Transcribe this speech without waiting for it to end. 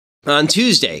On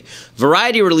Tuesday,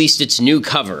 Variety released its new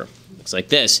cover. Looks like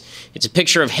this. It's a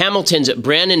picture of Hamilton's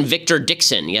Brandon Victor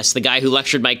Dixon. Yes, the guy who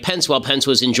lectured Mike Pence while Pence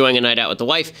was enjoying a night out with the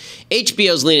wife.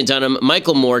 HBO's Lena Dunham,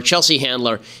 Michael Moore, Chelsea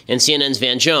Handler, and CNN's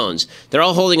Van Jones. They're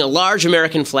all holding a large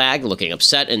American flag, looking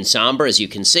upset and somber, as you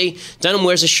can see. Dunham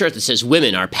wears a shirt that says,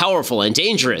 "Women are powerful and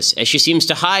dangerous," as she seems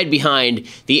to hide behind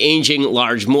the aging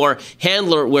large Moore.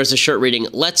 Handler wears a shirt reading,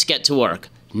 "Let's get to work.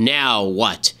 Now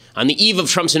what?" On the eve of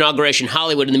Trump's inauguration,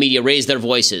 Hollywood and the media raised their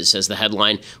voices, says the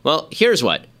headline. Well, here's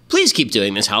what. Please keep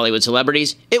doing this, Hollywood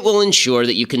celebrities. It will ensure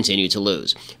that you continue to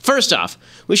lose. First off,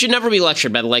 we should never be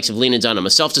lectured by the likes of Lena Dunham, a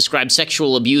self-described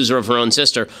sexual abuser of her own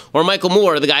sister, or Michael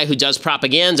Moore, the guy who does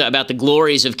propaganda about the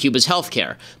glories of Cuba's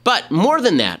healthcare. But more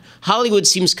than that, Hollywood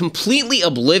seems completely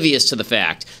oblivious to the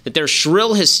fact that their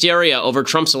shrill hysteria over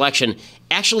Trump's election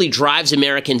actually drives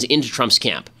Americans into Trump's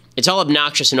camp. It's all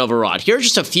obnoxious and overwrought. Here are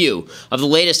just a few of the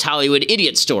latest Hollywood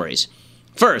idiot stories.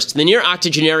 First, the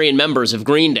near-octogenarian members of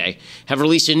Green Day have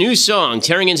released a new song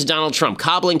tearing into Donald Trump,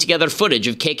 cobbling together footage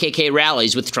of KKK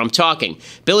rallies with Trump talking.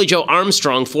 Billy Joe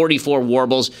Armstrong, 44,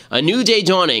 warbles, "A new day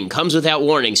dawning comes without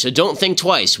warning, so don't think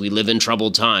twice. We live in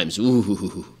troubled times."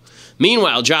 Ooh.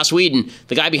 Meanwhile, Joss Whedon,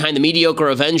 the guy behind the mediocre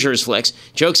Avengers flicks,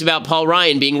 jokes about Paul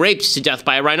Ryan being raped to death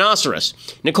by a rhinoceros.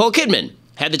 Nicole Kidman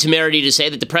had the temerity to say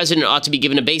that the president ought to be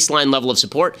given a baseline level of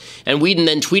support, and Whedon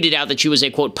then tweeted out that she was a,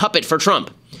 quote, puppet for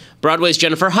Trump. Broadway's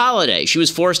Jennifer Holliday. She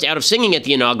was forced out of singing at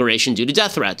the inauguration due to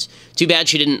death threats. Too bad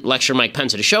she didn't lecture Mike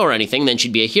Pence at a show or anything, then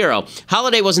she'd be a hero.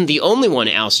 Holliday wasn't the only one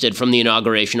ousted from the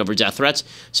inauguration over death threats,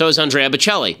 so is Andrea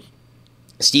Bocelli.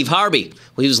 Steve Harvey,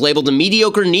 well, he was labeled a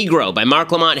mediocre Negro by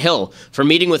Mark Lamont Hill for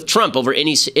meeting with Trump over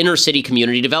inner city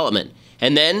community development.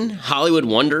 And then Hollywood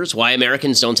wonders why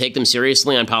Americans don't take them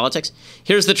seriously on politics.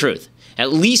 Here's the truth.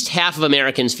 At least half of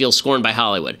Americans feel scorned by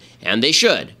Hollywood, and they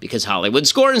should, because Hollywood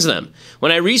scorns them.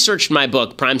 When I researched my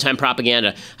book, Primetime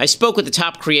Propaganda, I spoke with the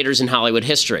top creators in Hollywood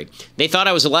history. They thought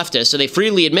I was a leftist, so they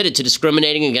freely admitted to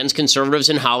discriminating against conservatives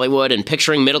in Hollywood and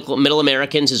picturing middle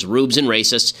Americans as rubes and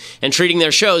racists, and treating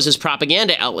their shows as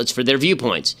propaganda outlets for their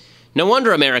viewpoints. No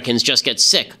wonder Americans just get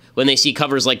sick when they see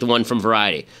covers like the one from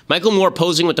Variety. Michael Moore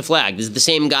posing with the flag. This is the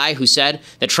same guy who said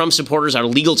that Trump supporters are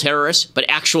legal terrorists, but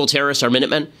actual terrorists are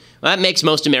Minutemen. Well, that makes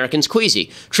most Americans queasy.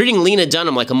 Treating Lena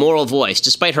Dunham like a moral voice,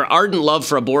 despite her ardent love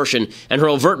for abortion and her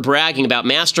overt bragging about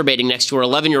masturbating next to her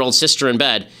 11-year-old sister in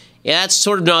bed, yeah, that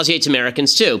sort of nauseates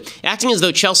Americans, too. Acting as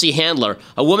though Chelsea Handler,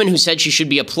 a woman who said she should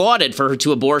be applauded for her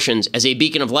 2 abortions as a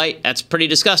beacon of light, that's pretty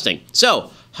disgusting. So,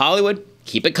 Hollywood,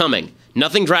 keep it coming.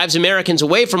 Nothing drives Americans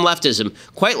away from leftism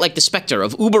quite like the specter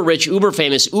of uber-rich,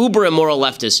 uber-famous, uber-immoral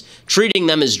leftists treating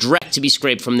them as dreck to be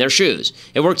scraped from their shoes.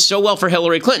 It worked so well for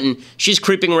Hillary Clinton, she's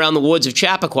creeping around the woods of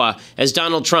Chappaqua as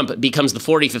Donald Trump becomes the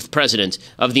 45th president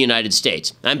of the United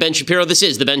States. I'm Ben Shapiro. This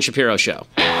is The Ben Shapiro Show.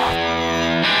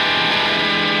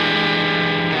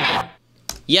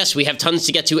 Yes, we have tons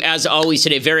to get to, as always,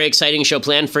 today. Very exciting show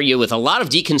planned for you with a lot of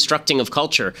deconstructing of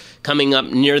culture coming up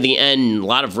near the end, a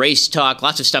lot of race talk,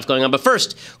 lots of stuff going on. But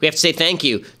first, we have to say thank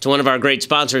you to one of our great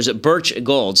sponsors, Birch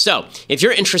Gold. So if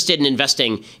you're interested in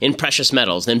investing in precious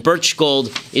metals, then Birch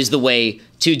Gold is the way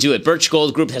to do it. Birch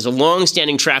Gold Group has a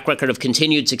long-standing track record of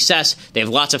continued success. They have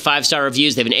lots of 5-star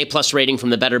reviews. They have an A+ rating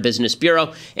from the Better Business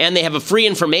Bureau, and they have a free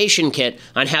information kit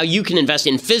on how you can invest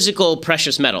in physical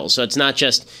precious metals. So it's not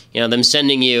just, them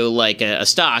sending you like a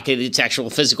stock. It's actual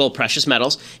physical precious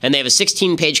metals, and they have a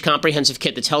 16-page comprehensive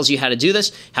kit that tells you how to do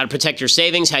this, how to protect your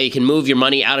savings, how you can move your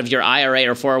money out of your IRA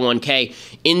or 401k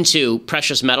into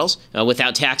precious metals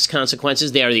without tax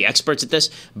consequences. They are the experts at this.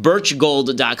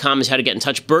 Birchgold.com is how to get in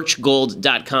touch.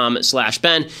 Birchgold.com/Ben.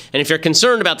 And if you're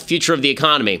concerned about the future of the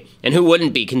economy, and who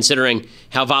wouldn't be considering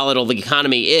how volatile the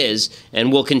economy is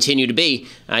and will continue to be,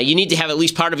 you need to have at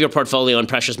least part of your portfolio in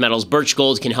precious metals. Birch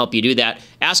Gold can help you do that.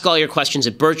 Ask all your questions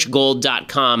at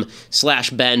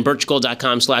birchgold.com/Ben,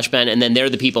 birchgold.com/Ben, and then they're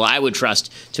the people I would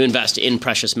trust to invest in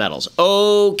precious metals.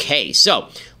 Okay, so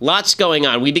lots going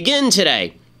on. We begin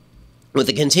today with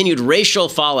the continued racial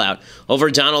fallout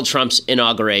over Donald Trump's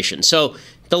inauguration. So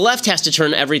the left has to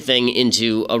turn everything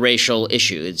into a racial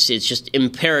issue. It's just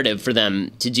imperative for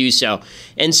them to do so.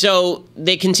 And so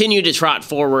they continue to trot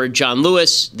forward John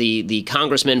Lewis, the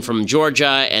congressman from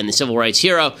Georgia and the civil rights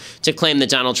hero, to claim that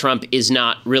Donald Trump is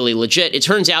not really legit. It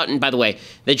turns out, and by the way,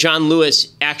 that John Lewis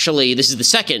actually, this is the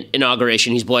second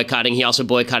inauguration he's boycotting. He also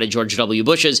boycotted George W.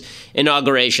 Bush's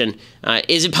inauguration.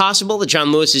 Is it possible that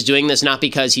John Lewis is doing this not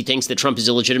because he thinks that Trump is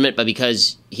illegitimate, but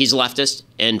because he's a leftist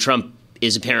and Trump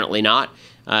is apparently not?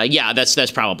 Yeah,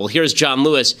 that's probable. Here's John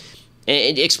Lewis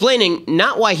explaining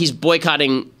not why he's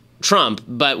boycotting Trump,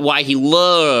 but why he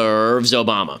loves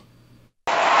Obama.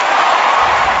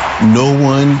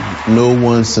 No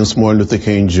one since Martin Luther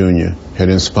King Jr. had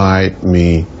inspired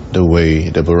me the way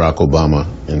that Barack Obama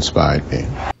inspired me.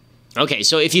 Okay,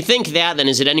 so if you think that, then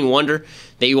is it any wonder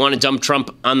that you want to dump Trump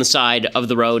on the side of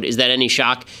the road? Is that any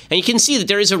shock? And you can see that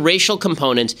there is a racial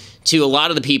component to a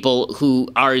lot of the people who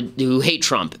hate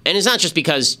Trump. And it's not just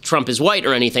because Trump is white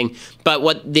or anything, but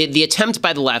what the attempt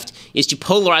by the left is to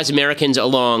polarize Americans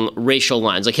along racial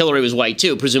lines. Like Hillary was white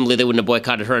too. Presumably they wouldn't have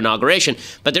boycotted her inauguration.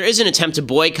 But there is an attempt to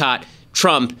boycott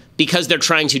Trump because they're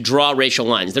trying to draw racial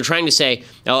lines. They're trying to say,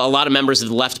 a lot of members of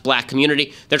the left black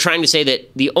community, they're trying to say that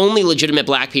the only legitimate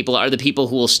black people are the people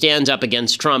who will stand up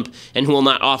against Trump and who will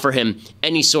not offer him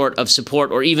any sort of support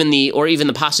or even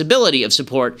the possibility of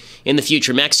support in the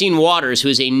future. Maxine Waters, who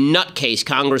is a nutcase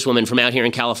congresswoman from out here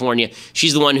in California,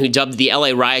 she's the one who dubbed the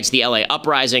LA riots the LA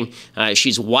uprising.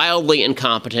 She's wildly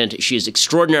incompetent. She is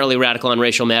extraordinarily radical on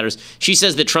racial matters. She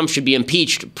says that Trump should be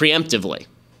impeached preemptively.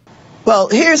 Well,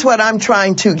 here's what I'm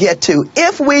trying to get to.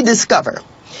 If we discover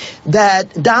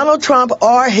that Donald Trump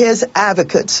or his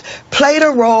advocates played a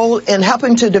role in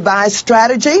helping to devise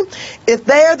strategy, if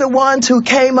they're the ones who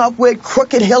came up with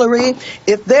crooked Hillary,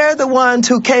 if they're the ones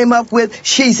who came up with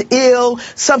she's ill,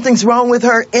 something's wrong with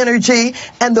her energy,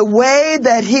 and the way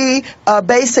that he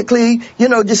basically,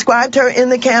 described her in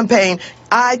the campaign,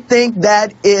 I think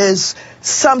that is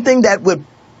something that would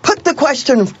put the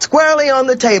question squarely on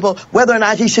the table whether or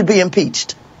not he should be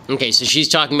impeached. Okay, so she's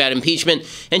talking about impeachment,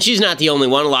 and she's not the only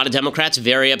one. A lot of Democrats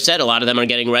very upset. A lot of them are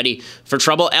getting ready for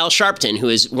trouble. Al Sharpton, who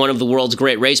is one of the world's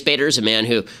great race baiters, a man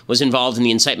who was involved in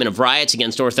the incitement of riots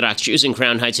against Orthodox Jews in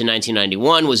Crown Heights in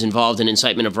 1991, was involved in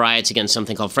incitement of riots against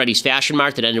something called Freddie's Fashion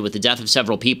Mart that ended with the death of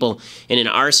several people in an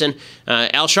arson.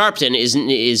 Al Sharpton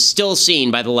is still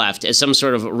seen by the left as some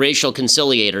sort of racial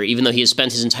conciliator, even though he has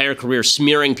spent his entire career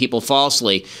smearing people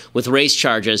falsely with race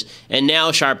charges. And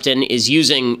now Sharpton is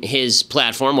using his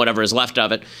platform, whatever is left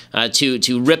of it,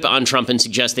 to rip on Trump and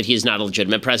suggest that he is not a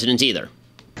legitimate president either.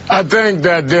 I think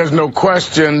that there's no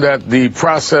question that the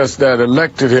process that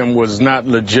elected him was not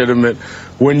legitimate.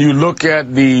 When you look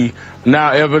at the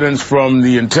now evidence from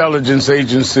the intelligence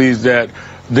agencies that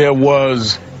there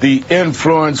was the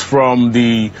influence from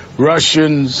the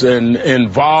Russians and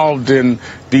involved in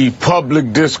the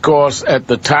public discourse at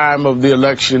the time of the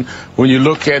election, when you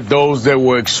look at those that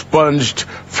were expunged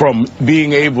from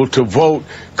being able to vote,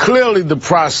 clearly the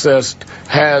process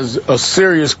has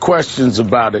serious questions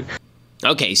about it.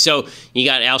 Okay, so you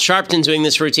got Al Sharpton doing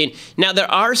this routine. Now, there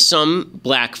are some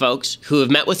black folks who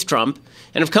have met with Trump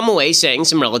and have come away saying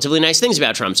some relatively nice things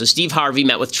about Trump. So Steve Harvey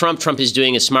met with Trump. Trump is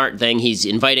doing a smart thing. He's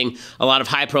inviting a lot of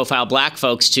high-profile black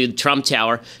folks to Trump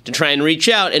Tower to try and reach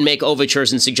out and make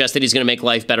overtures and suggest that he's going to make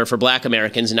life better for black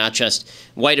Americans, not just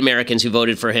white Americans who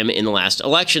voted for him in the last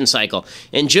election cycle.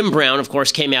 And Jim Brown, of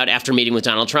course, came out after meeting with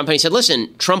Donald Trump, and he said,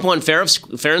 listen, Trump won fair and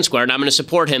square, and I'm going to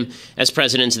support him as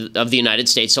president of the United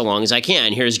States so long as I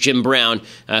can. Here's Jim Brown,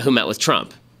 who met with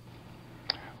Trump.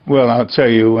 Well, I'll tell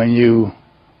you, when you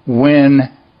win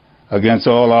against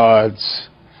all odds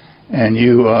and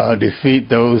you defeat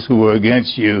those who were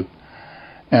against you,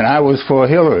 and I was for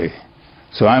Hillary,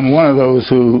 so I'm one of those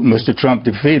who Mr. Trump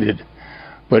defeated.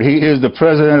 But he is the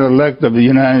president-elect of the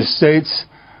United States.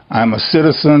 I'm a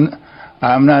citizen.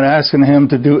 I'm not asking him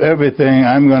to do everything.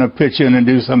 I'm going to pitch in and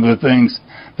do some of the things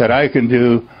that I can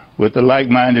do with the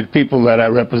like-minded people that I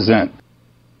represent.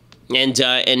 And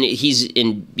he's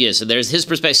in, so there's his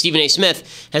perspective. Stephen A.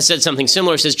 Smith has said something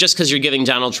similar. Says just because you're giving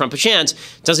Donald Trump a chance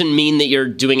doesn't mean that you're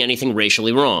doing anything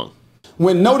racially wrong.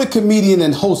 When noted comedian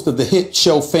and host of the hit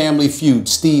show Family Feud,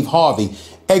 Steve Harvey,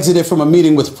 exited from a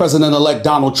meeting with President-elect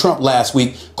Donald Trump last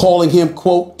week, calling him,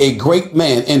 quote, a great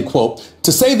man, end quote.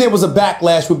 To say there was a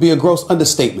backlash would be a gross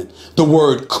understatement. The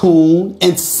word coon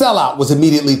and sellout was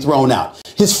immediately thrown out.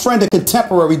 His friend and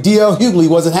contemporary D.L. Hughley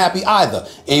wasn't happy either,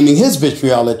 aiming his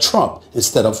vitriol at Trump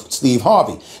instead of Steve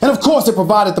Harvey. And of course, it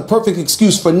provided the perfect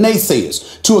excuse for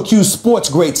naysayers to accuse sports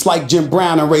greats like Jim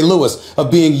Brown and Ray Lewis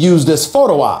of being used as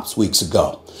photo ops weeks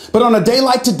ago. But on a day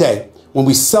like today, when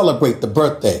we celebrate the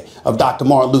birthday of Dr.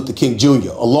 Martin Luther King Jr.,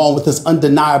 along with his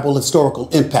undeniable historical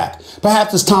impact,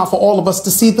 perhaps it's time for all of us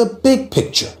to see the big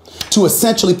picture, to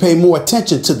essentially pay more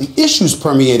attention to the issues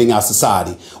permeating our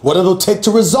society, what it'll take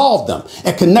to resolve them,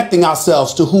 and connecting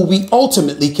ourselves to who we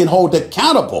ultimately can hold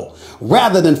accountable,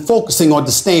 rather than focusing on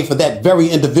disdain for that very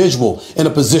individual in a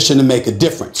position to make a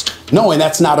difference, knowing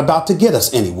that's not about to get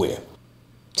us anywhere.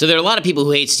 So there are a lot of people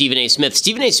who hate Stephen A. Smith.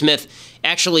 Stephen A. Smith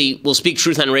actually will speak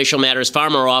truth on racial matters far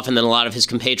more often than a lot of his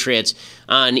compatriots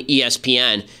on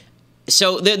ESPN.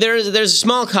 So there's a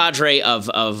small cadre of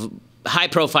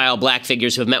high-profile black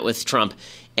figures who have met with Trump,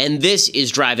 and this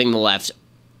is driving the left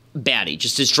batty,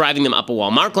 just is driving them up a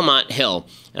wall. Mark Lamont Hill,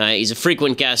 he's a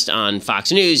frequent guest on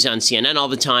Fox News, on CNN all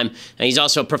the time, and he's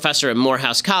also a professor at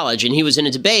Morehouse College, and he was in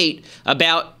a debate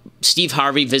about Steve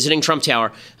Harvey visiting Trump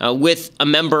Tower with a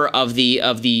member of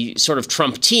the sort of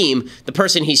Trump team. The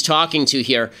person he's talking to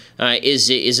here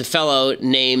is a fellow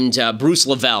named Bruce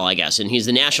Lavelle, I guess, and he's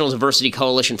the National Diversity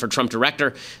Coalition for Trump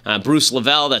director. Bruce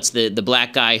Lavelle, that's the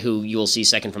black guy who you will see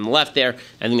second from the left there.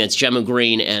 I think that's Gemma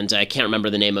Green, and I can't remember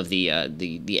the name of the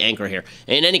anchor here.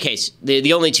 In any case,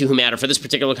 the only two who matter for this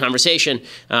particular conversation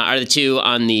are the two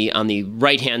on the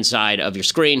right-hand side of your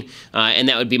screen, and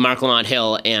that would be Mark Lamont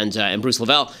Hill and Bruce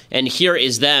Lavelle. And here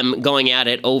is them going at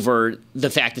it over the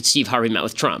fact that Steve Harvey met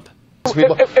with Trump.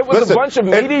 It was a bunch of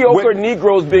mediocre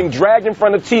Negroes being dragged in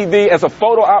front of TV as a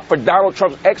photo op for Donald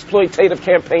Trump's exploitative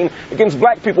campaign against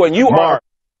black people, and you are.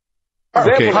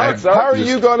 Okay, how are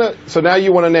you gonna? So now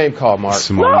you want a name call, Mark?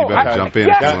 Simone, you better jump in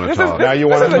if you want to talk. Now you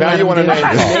want a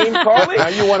name call. Now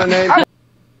you want a name call.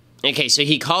 Okay, so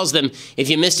he calls them, if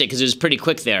you missed it, because it was pretty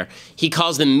quick there, he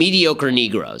calls them mediocre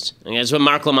Negroes. And that's what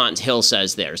Mark Lamont Hill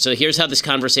says there. So here's how this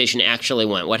conversation actually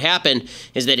went. What happened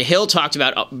is that Hill talked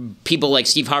about people like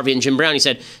Steve Harvey and Jim Brown. He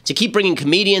said, to keep bringing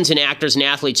comedians and actors and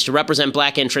athletes to represent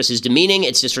black interests is demeaning,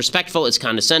 it's disrespectful, it's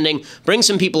condescending. Bring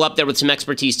some people up there with some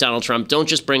expertise, Donald Trump. Don't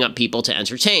just bring up people to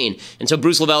entertain. And so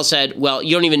Bruce Lavelle said, well,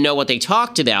 you don't even know what they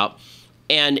talked about.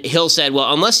 And Hill said,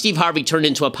 well, unless Steve Harvey turned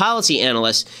into a policy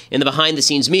analyst in the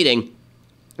behind-the-scenes meeting,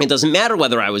 it doesn't matter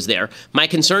whether I was there. My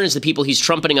concern is the people he's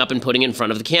trumpeting up and putting in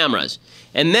front of the cameras.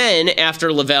 And then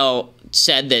after Lavelle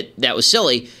said that that was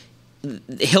silly,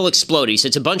 Hill exploded. He said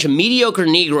it's a bunch of mediocre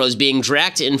Negroes being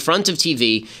dragged in front of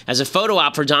TV as a photo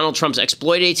op for Donald Trump's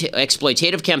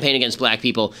exploitative campaign against black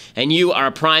people, and you are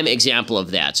a prime example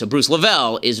of that. So Bruce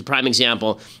Lavelle is a prime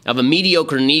example of a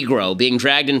mediocre Negro being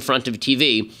dragged in front of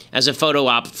TV as a photo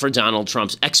op for Donald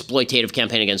Trump's exploitative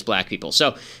campaign against black people.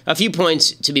 So a few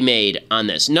points to be made on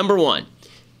this. Number one,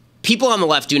 people on the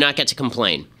left do not get to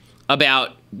complain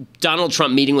about Donald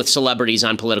Trump meeting with celebrities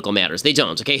on political matters. They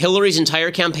don't, okay? Hillary's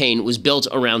entire campaign was built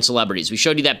around celebrities. We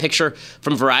showed you that picture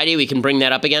from Variety. We can bring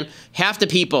that up again. Half the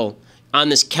people on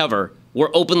this cover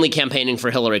were openly campaigning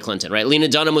for Hillary Clinton, right? Lena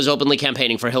Dunham was openly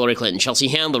campaigning for Hillary Clinton. Chelsea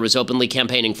Handler was openly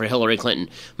campaigning for Hillary Clinton.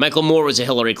 Michael Moore was a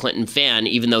Hillary Clinton fan,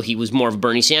 even though he was more of a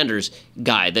Bernie Sanders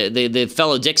guy. The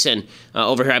fellow Dixon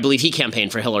over here, I believe he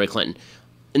campaigned for Hillary Clinton.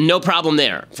 No problem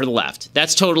there for the left.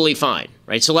 That's totally fine,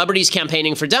 right? Celebrities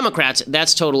campaigning for Democrats,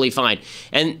 that's totally fine.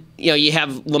 And, you know, you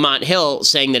have Lamont Hill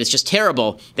saying that it's just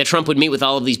terrible that Trump would meet with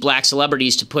all of these black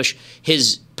celebrities to push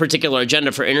his particular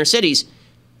agenda for inner cities.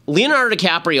 Leonardo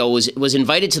DiCaprio was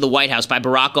invited to the White House by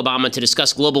Barack Obama to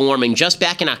discuss global warming just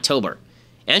back in October.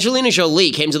 Angelina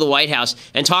Jolie came to the White House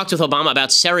and talked with Obama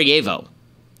about Sarajevo.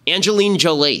 Angelina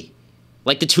Jolie,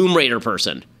 like the Tomb Raider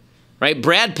person, right?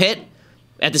 Brad Pitt,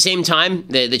 at the same time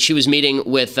that she was meeting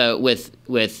with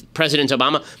President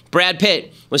Obama, Brad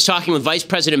Pitt was talking with Vice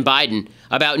President Biden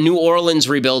about New Orleans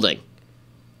rebuilding.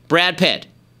 Brad Pitt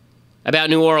about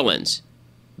New Orleans,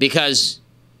 because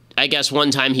I guess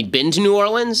one time he'd been to New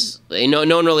Orleans. No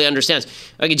one really understands.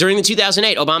 Okay, during the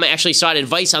 2008, Obama actually sought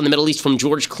advice on the Middle East from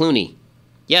George Clooney.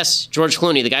 Yes, George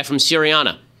Clooney, the guy from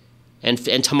Syriana and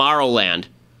Tomorrowland,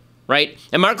 right?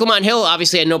 And Mark Lamont Hill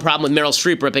obviously had no problem with Meryl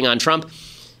Streep ripping on Trump.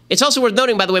 It's also worth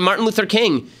noting, by the way, Martin Luther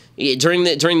King, during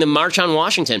the March on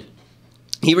Washington,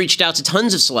 he reached out to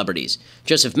tons of celebrities.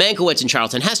 Joseph Mankiewicz and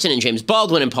Charlton Heston and James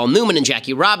Baldwin and Paul Newman and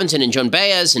Jackie Robinson and Joan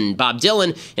Baez and Bob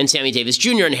Dylan and Sammy Davis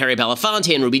Jr. and Harry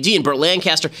Belafonte and Ruby Dee and Burt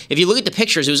Lancaster. If you look at the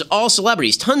pictures, it was all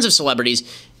celebrities, tons of celebrities.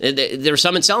 There were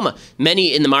some in Selma,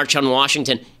 many in the March on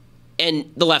Washington.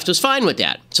 And the left was fine with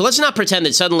that. So let's not pretend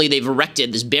that suddenly they've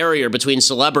erected this barrier between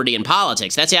celebrity and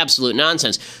politics. That's absolute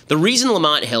nonsense. The reason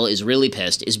Lamont Hill is really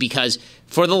pissed is because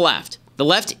for the left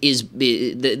is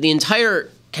the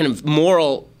entire kind of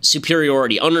moral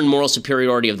superiority, unearned moral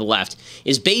superiority of the left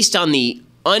is based on the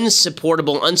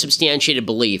unsupportable, unsubstantiated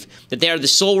belief that they are the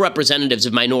sole representatives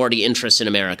of minority interests in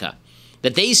America,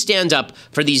 that they stand up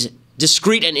for these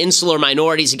discrete and insular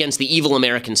minorities against the evil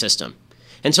American system.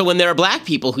 And so when there are black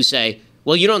people who say,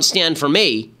 well, you don't stand for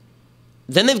me,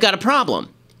 then they've got a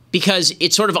problem because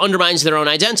it sort of undermines their own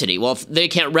identity. Well, if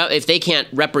they can't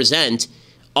represent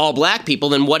all black people,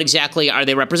 then what exactly are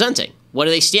they representing? What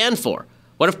do they stand for?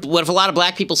 What if a lot of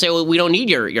black people say, well, we don't need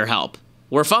your help.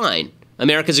 We're fine.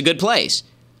 America's a good place.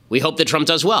 We hope that Trump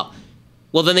does well.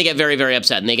 Well, then they get very, very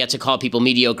upset and they get to call people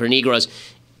mediocre Negroes.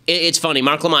 It's funny.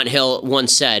 Mark Lamont Hill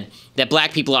once said that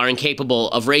black people are incapable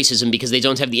of racism because they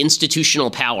don't have the institutional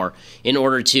power in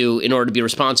order to be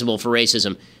responsible for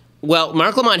racism. Well,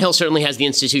 Mark Lamont Hill certainly has the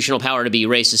institutional power to be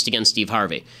racist against Steve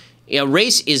Harvey. You know,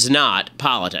 race is not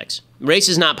politics. Race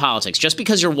is not politics. Just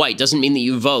because you're white doesn't mean that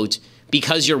you vote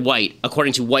because you're white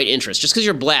according to white interests. Just because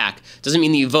you're black doesn't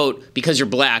mean that you vote because you're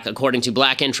black according to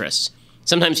black interests.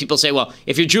 Sometimes people say, well,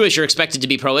 if you're Jewish, you're expected to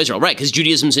be pro-Israel. Right, because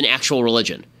Judaism's an actual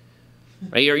religion.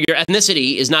 Right? Your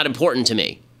ethnicity is not important to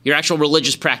me. Your actual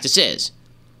religious practice is.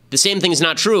 The same thing is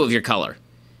not true of your color.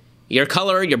 Your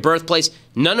color, your birthplace,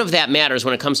 none of that matters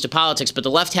when it comes to politics, but the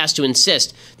left has to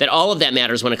insist that all of that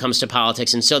matters when it comes to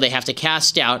politics, and so they have to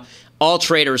cast out all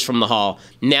traitors from the hall.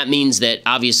 And that means that,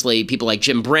 obviously, people like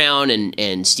Jim Brown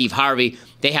and Steve Harvey,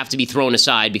 they have to be thrown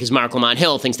aside because Mark Lamont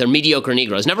Hill thinks they're mediocre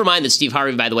Negroes. Never mind that Steve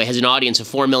Harvey, by the way, has an audience of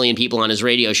 4 million people on his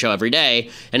radio show every day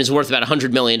and is worth about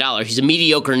 $100 million. He's a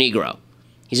mediocre Negro.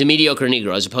 He's a mediocre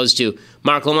Negro, as opposed to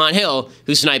Mark Lamont Hill,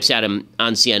 who snipes at him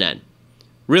on CNN.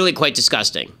 Really quite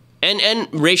disgusting. And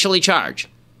racially charged.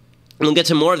 And we'll get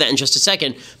to more of that in just a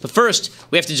second. But first,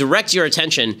 we have to direct your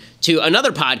attention to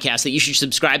another podcast that you should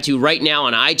subscribe to right now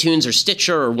on iTunes or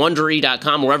Stitcher or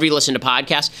Wondery.com, wherever you listen to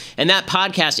podcasts. And that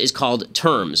podcast is called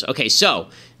Terms. Okay, so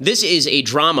this is a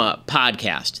drama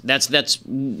podcast. That's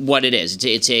what it is.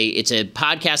 It's a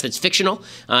podcast that's fictional,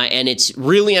 and it's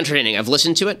really entertaining. I've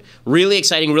listened to it. Really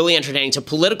exciting, really entertaining. It's a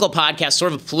political podcast,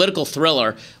 sort of a political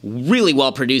thriller, really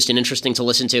well produced and interesting to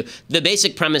listen to. The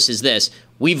basic premise is this.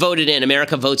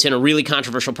 America votes in a really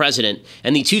controversial president,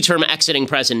 and the two-term exiting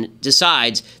president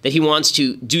decides that he wants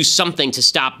to do something to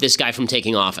stop this guy from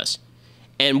taking office.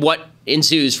 And what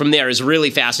ensues from there is a really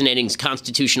fascinating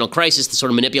constitutional crisis, the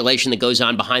sort of manipulation that goes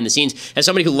on behind the scenes. As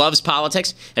somebody who loves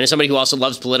politics and as somebody who also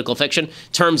loves political fiction,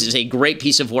 Terms is a great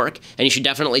piece of work, and you should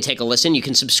definitely take a listen. You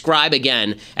can subscribe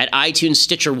again at iTunes,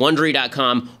 Stitcher,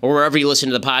 Wondery.com, or wherever you listen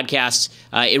to the podcasts.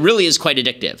 It really is quite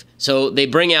addictive. So they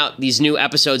bring out these new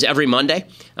episodes every Monday,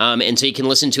 and so you can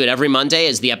listen to it every Monday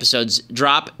as the episodes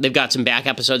drop. They've got some back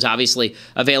episodes, obviously,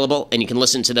 available, and you can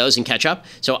listen to those and catch up.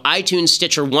 So iTunes,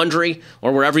 Stitcher, Wondery,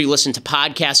 or wherever you listen to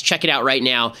podcasts, check it out right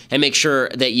now and make sure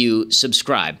that you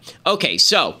subscribe. Okay,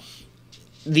 so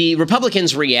the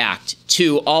Republicans react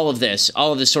to all of this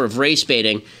sort of race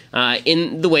baiting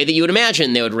in the way that you would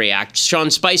imagine they would react.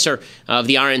 Sean Spicer of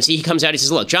the RNC, he comes out, he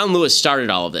says, look, John Lewis started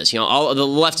all of this. You know, all the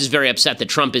left is very upset that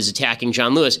Trump is attacking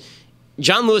John Lewis.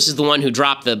 John Lewis is the one who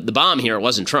dropped the bomb here. It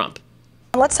wasn't Trump.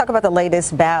 Let's talk about the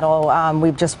latest battle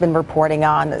we've just been reporting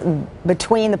on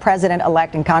between the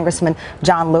president-elect and Congressman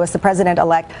John Lewis. The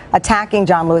president-elect attacking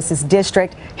John Lewis's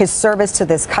district, his service to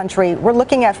this country. We're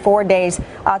looking at 4 days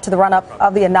to the run-up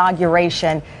of the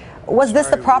inauguration. Was this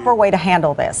the proper way to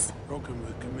handle this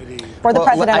for the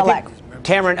president-elect?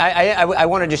 Tamron, I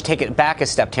want to just take it back a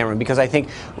step, Tamron, because I think,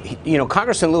 you know,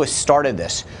 Congressman Lewis started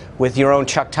this with your own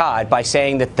Chuck Todd by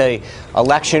saying that the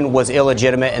election was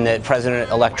illegitimate and that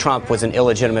President-elect Trump was an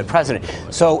illegitimate president.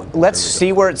 So let's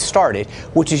see where it started,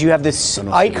 which is you have this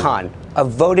icon of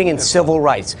voting and civil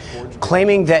rights,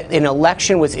 claiming that an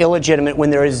election was illegitimate when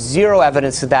there is zero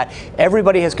evidence of that.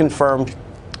 Everybody has confirmed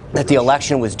that the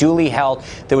election was duly held.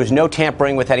 There was no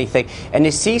tampering with anything. And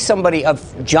to see somebody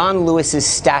of John Lewis's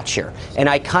stature and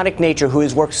iconic nature who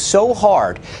has worked so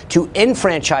hard to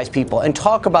enfranchise people and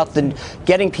talk about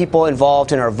getting people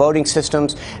involved in our voting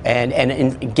systems and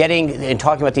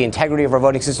talking about the integrity of our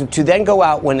voting system, to then go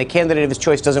out when the candidate of his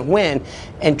choice doesn't win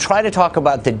and try to talk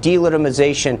about the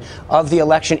delegitimization of the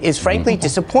election is frankly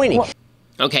disappointing.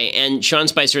 Okay, and Sean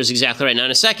Spicer is exactly right. Now,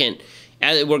 in a second,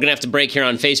 we're going to have to break here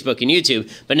on Facebook and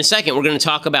YouTube. But in a second, we're going to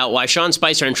talk about why Sean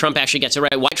Spicer and Trump actually gets it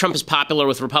right, why Trump is popular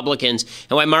with Republicans,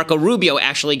 and why Marco Rubio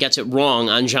actually gets it wrong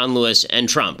on John Lewis and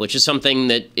Trump, which is something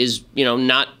that is, you know,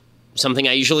 not something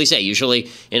I usually say. Usually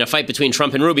in a fight between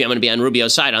Trump and Rubio, I'm going to be on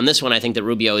Rubio's side. On this one, I think that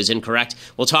Rubio is incorrect.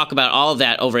 We'll talk about all of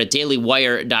that over at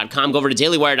dailywire.com. Go over to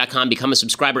dailywire.com, become a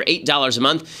subscriber, $8 a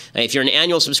month. If you're an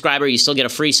annual subscriber, you still get a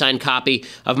free signed copy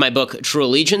of my book, True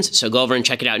Allegiance. So go over and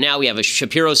check it out now. We have a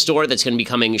Shapiro store that's going to be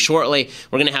coming shortly.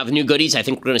 We're going to have new goodies. I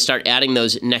think we're going to start adding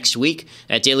those next week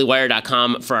at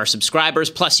dailywire.com for our subscribers.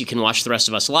 Plus, you can watch the rest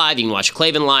of us live. You can watch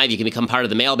Klavan live. You can become part of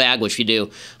the mailbag, which we do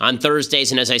on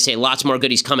Thursdays. And as I say, lots more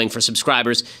goodies coming for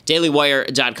subscribers.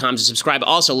 dailywire.com to subscribe.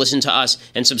 Also, listen to us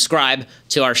and subscribe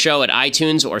to our show at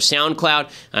iTunes or SoundCloud.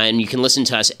 And you can listen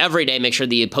to us every day. Make sure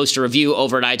that you post a review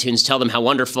over at iTunes. Tell them how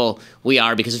wonderful we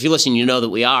are, because if you listen, you know that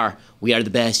we are the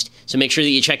best. So make sure that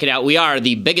you check it out. We are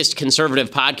the biggest conservative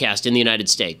podcast in the United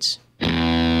States.